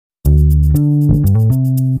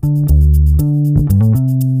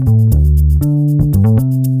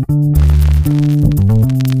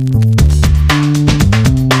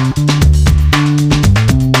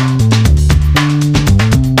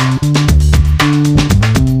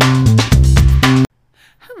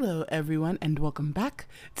and welcome back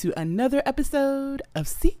to another episode of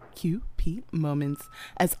CQP Moments.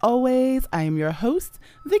 As always, I am your host,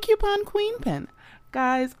 the Coupon Queen Pen.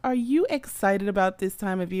 Guys, are you excited about this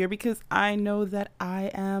time of year? Because I know that I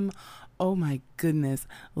am. Oh my goodness.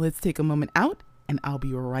 Let's take a moment out and I'll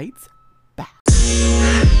be right back.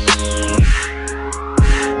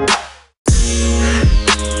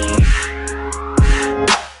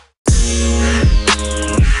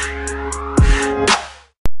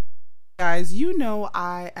 Guys, you know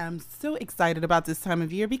I am so excited about this time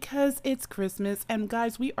of year because it's Christmas, and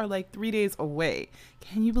guys, we are like 3 days away.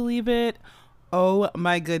 Can you believe it? Oh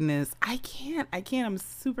my goodness. I can't. I'm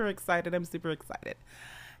super excited.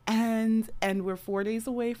 And we're 4 days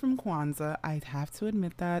away from Kwanzaa. I'd have to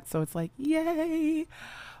admit that. So it's like, yay.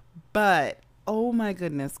 But oh my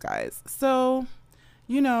goodness, guys. So,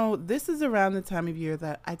 this is around the time of year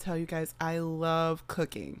that I tell you guys I love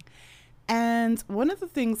cooking. And one of the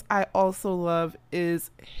things I also love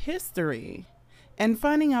is history and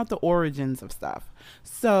finding out the origins of stuff.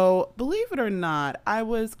 So believe it or not, I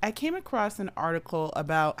came across an article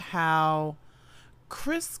about how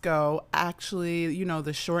Crisco actually,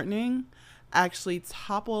 the shortening actually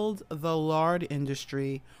toppled the lard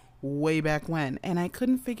industry way back when. And I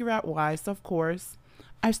couldn't figure out why. So of course,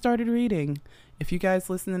 I started reading. If you guys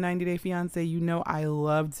listen to 90 Day Fiancé, you know I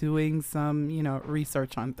love doing some,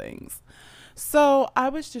 research on things. So I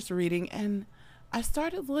was just reading and I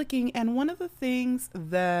started looking, and one of the things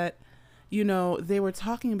that, they were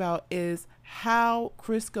talking about is how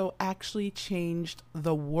Crisco actually changed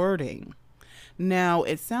the wording. Now,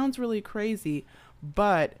 it sounds really crazy,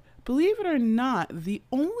 but believe it or not, the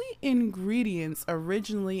only ingredients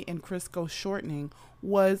originally in Crisco shortening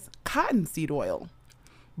was cottonseed oil.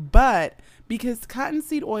 But because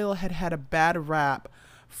cottonseed oil had a bad rap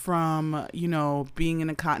from, being in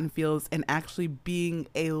the cotton fields and actually being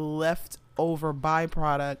a leftover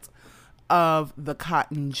byproduct of the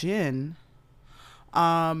cotton gin,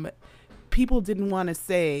 people didn't want to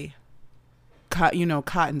say,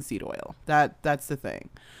 cottonseed oil. That's the thing.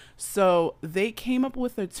 So they came up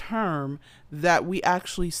with a term that we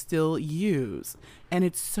actually still use, and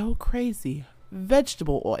it's so crazy: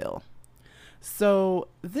 vegetable oil. So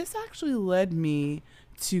this actually led me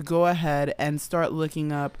to go ahead and start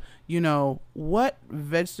looking up, what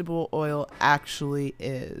vegetable oil actually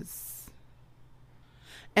is.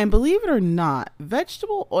 And believe it or not,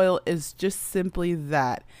 vegetable oil is just simply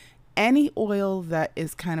that. Any oil that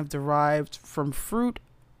is kind of derived from fruit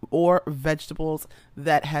or vegetables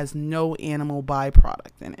that has no animal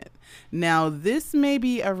byproduct in it. Now, this may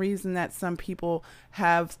be a reason that some people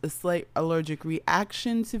have a slight allergic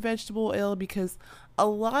reaction to vegetable oil, because a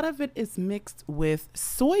lot of it is mixed with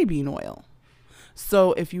soybean oil.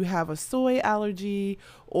 So if you have a soy allergy,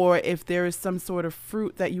 or if there is some sort of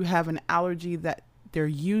fruit that you have an allergy that they're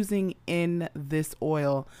using in this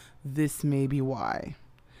oil, this may be why.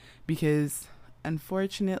 Because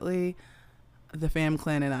unfortunately, the Fam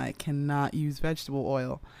Clan and I cannot use vegetable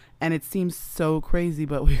oil. And it seems so crazy,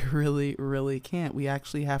 but we really, really can't. We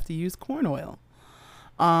actually have to use corn oil.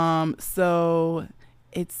 So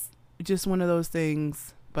it's just one of those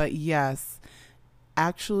things. But yes,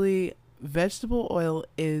 actually, vegetable oil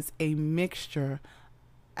is a mixture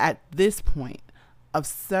at this point of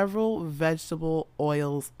several vegetable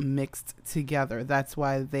oils mixed together. That's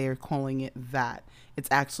why they're calling it that. It's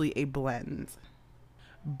actually a blend.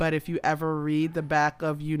 But if you ever read the back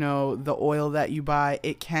of, the oil that you buy,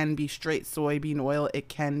 it can be straight soybean oil. It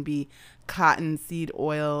can be cottonseed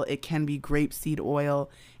oil. It can be grapeseed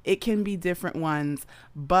oil. It can be different ones.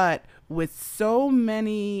 But with so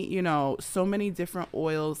many different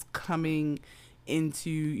oils coming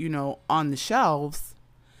into, on the shelves,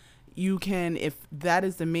 you can, if that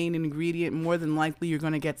is the main ingredient, more than likely you're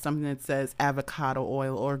going to get something that says avocado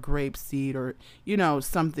oil or grapeseed or,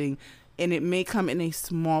 something. And it may come in a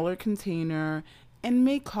smaller container and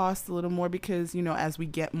may cost a little more because, as we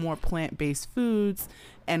get more plant-based foods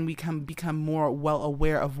and we become more well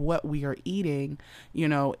aware of what we are eating,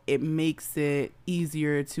 it makes it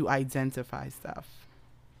easier to identify stuff.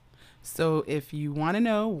 So if you want to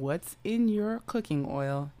know what's in your cooking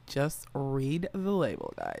oil, just read the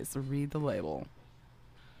label, guys. Read the label.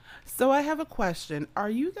 So I have a question. Are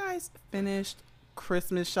you guys finished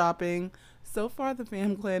Christmas shopping? So far, the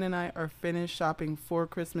Fam Clan and I are finished shopping for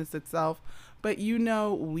Christmas itself. But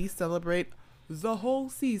we celebrate the whole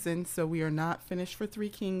season, so we are not finished for Three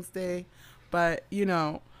Kings Day. But,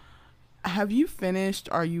 have you finished?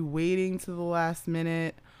 Are you waiting to the last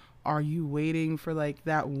minute? Are you waiting for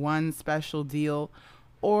that one special deal?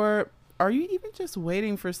 Or are you even just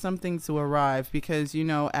waiting for something to arrive? Because,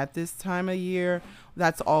 at this time of year,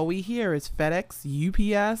 that's all we hear is FedEx,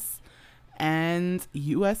 UPS, and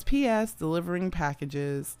USPS delivering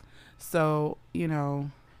packages. So,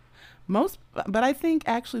 most, but I think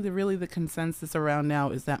actually the consensus around now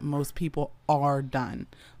is that most people are done.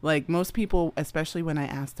 Like most people, especially when I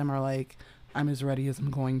ask them, are like, I'm as ready as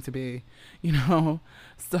I'm going to be, you know?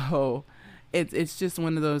 So it's just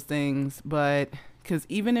one of those things. But because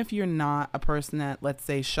even if you're not a person that, let's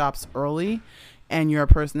say, shops early and you're a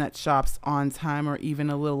person that shops on time or even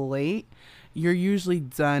a little late, you're usually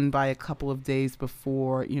done by a couple of days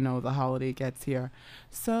before, the holiday gets here.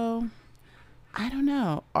 So I don't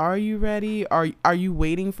know. Are you ready? Are you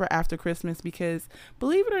waiting for after Christmas? Because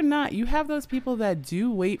believe it or not, you have those people that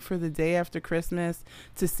do wait for the day after Christmas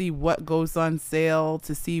to see what goes on sale,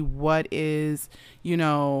 to see what is,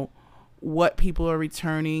 what people are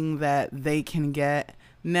returning that they can get.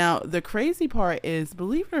 Now, the crazy part is,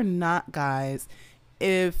 believe it or not, guys,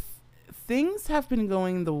 if things have been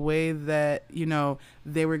going the way that,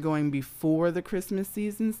 they were going before the Christmas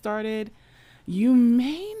season started, you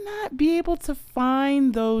may not be able to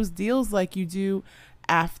find those deals like you do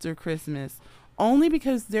after Christmas, only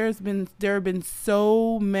because there have been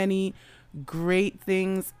so many great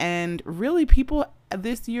things, and really people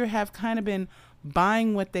this year have kind of been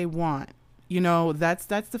buying what they want. That's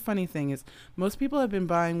the funny thing is most people have been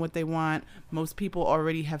buying what they want. Most people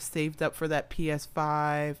already have saved up for that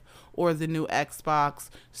PS5 or the new Xbox.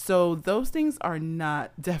 So those things are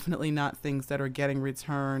definitely not things that are getting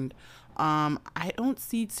returned. I don't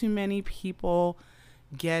see too many people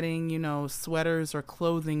getting, sweaters or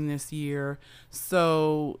clothing this year.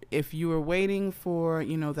 So if you were waiting for,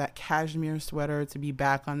 that cashmere sweater to be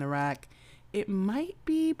back on the rack, it might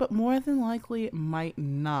be, but more than likely it might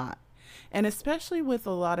not. And especially with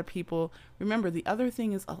a lot of people, remember the other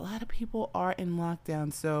thing is a lot of people are in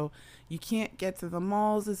lockdown. So you can't get to the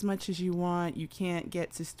malls as much as you want. You can't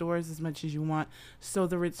get to stores as much as you want. So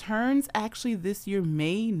the returns actually this year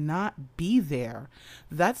may not be there.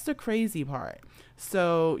 That's the crazy part.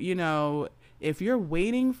 So, if you're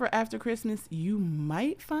waiting for after Christmas, you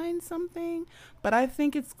might find something, but I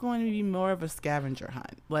think it's going to be more of a scavenger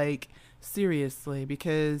hunt. Like, seriously,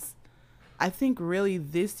 because I think really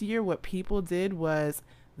this year what people did was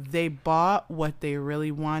they bought what they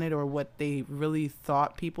really wanted or what they really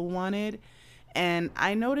thought people wanted. And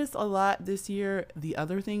I noticed a lot this year. The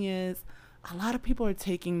other thing is a lot of people are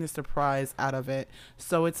taking the surprise out of it.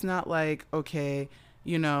 So it's not like, okay,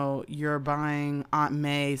 you're buying Aunt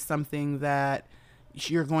May something that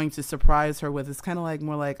you're going to surprise her with. It's kind of like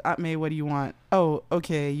more like, Aunt May, what do you want? Oh,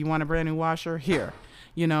 okay. You want a brand new washer? Here.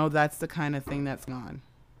 That's the kind of thing that's gone.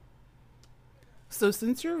 So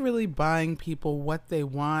since you're really buying people what they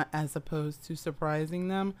want as opposed to surprising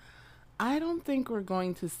them, I don't think we're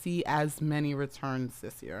going to see as many returns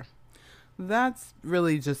this year. That's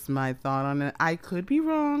really just my thought on it. I could be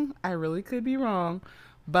wrong. I really could be wrong.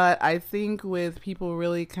 But I think with people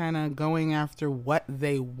really kind of going after what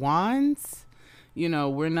they want,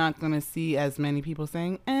 we're not going to see as many people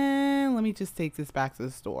saying, let me just take this back to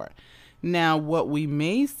the store. Now, what we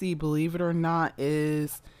may see, believe it or not,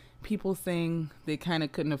 is people saying they kind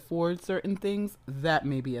of couldn't afford certain things. That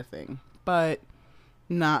may be a thing, but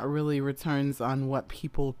not really returns on what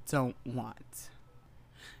people don't want.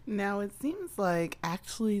 Now, it seems like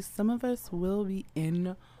actually some of us will be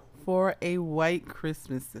in for a white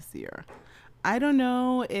Christmas this year. I don't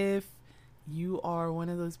know if you are one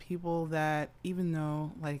of those people that, even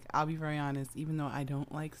though, like, I'll be very honest, even though I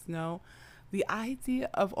don't like snow, the idea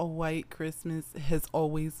of a white Christmas has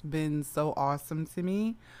always been so awesome to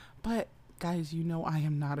me. But guys, I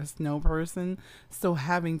am not a snow person, so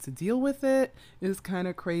having to deal with it is kind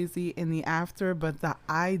of crazy in the after, but the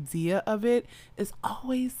idea of it has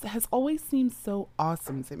always seemed so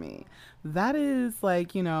awesome to me. That is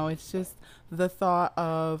like, it's just the thought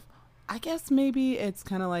of, I guess maybe it's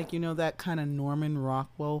kind of like, that kind of Norman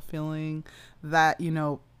Rockwell feeling, that,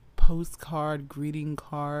 postcard, greeting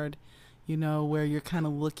card, where you're kind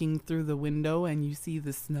of looking through the window and you see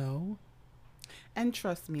the snow. And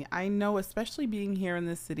trust me, I know, especially being here in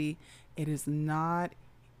this city, it is not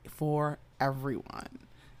for everyone,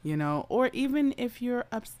 or even if you're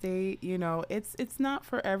upstate, it's not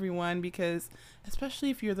for everyone, because especially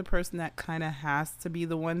if you're the person that kind of has to be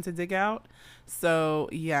the one to dig out. So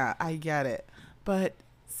yeah, I get it. But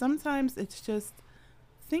sometimes it's just,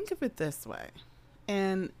 think of it this way.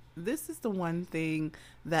 And this is the one thing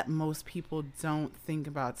that most people don't think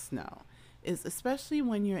about snow, is especially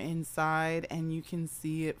when you're inside and you can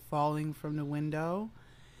see it falling from the window.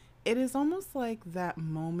 It is almost like that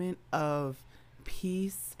moment of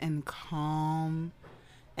peace and calm.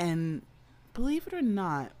 And believe it or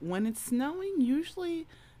not, when it's snowing, usually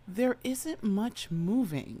there isn't much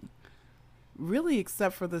moving, really,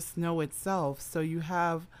 except for the snow itself. So you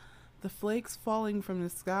have the flakes falling from the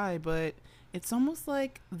sky, but it's almost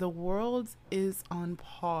like the world is on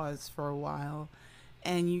pause for a while.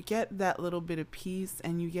 And you get that little bit of peace,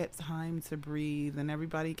 and you get time to breathe, and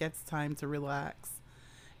everybody gets time to relax.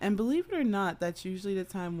 And believe it or not, that's usually the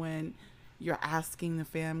time when you're asking the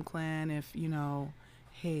fam clan if,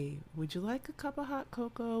 hey, would you like a cup of hot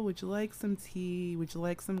cocoa? Would you like some tea? Would you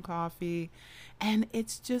like some coffee? And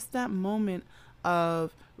it's just that moment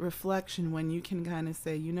of reflection when you can kind of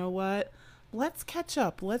say, you know what? Let's catch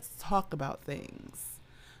up. Let's talk about things.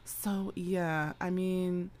 So, yeah, I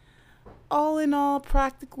mean, all in all,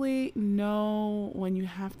 practically, no, when you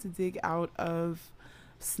have to dig out of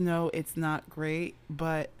snow, it's not great.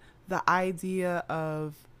 But the idea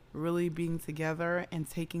of really being together and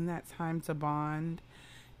taking that time to bond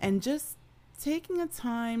and just taking a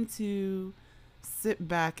time to sit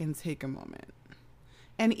back and take a moment.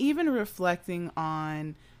 And even reflecting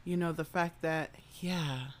on, the fact that,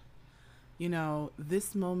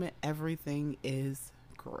 this moment, everything is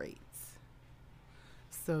great.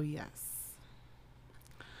 So, yes.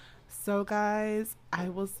 So, guys, I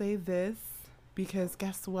will say this because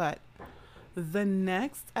guess what? The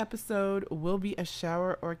next episode will be a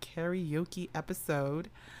shower or karaoke episode.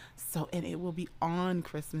 So, and it will be on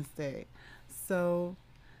Christmas Day. So,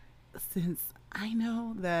 since I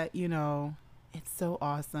know that, it's so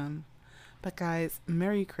awesome. But guys,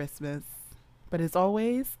 Merry Christmas. But as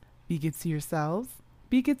always, be good to yourselves,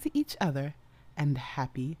 be good to each other, and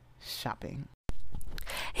happy shopping.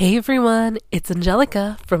 Hey everyone, it's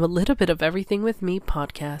Angelica from A Little Bit of Everything with Me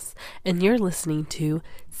podcast, and you're listening to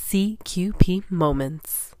CQP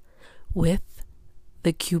Moments with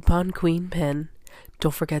the Coupon Queen Pen.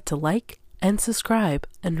 Don't forget to like and subscribe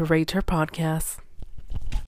and rate her podcast.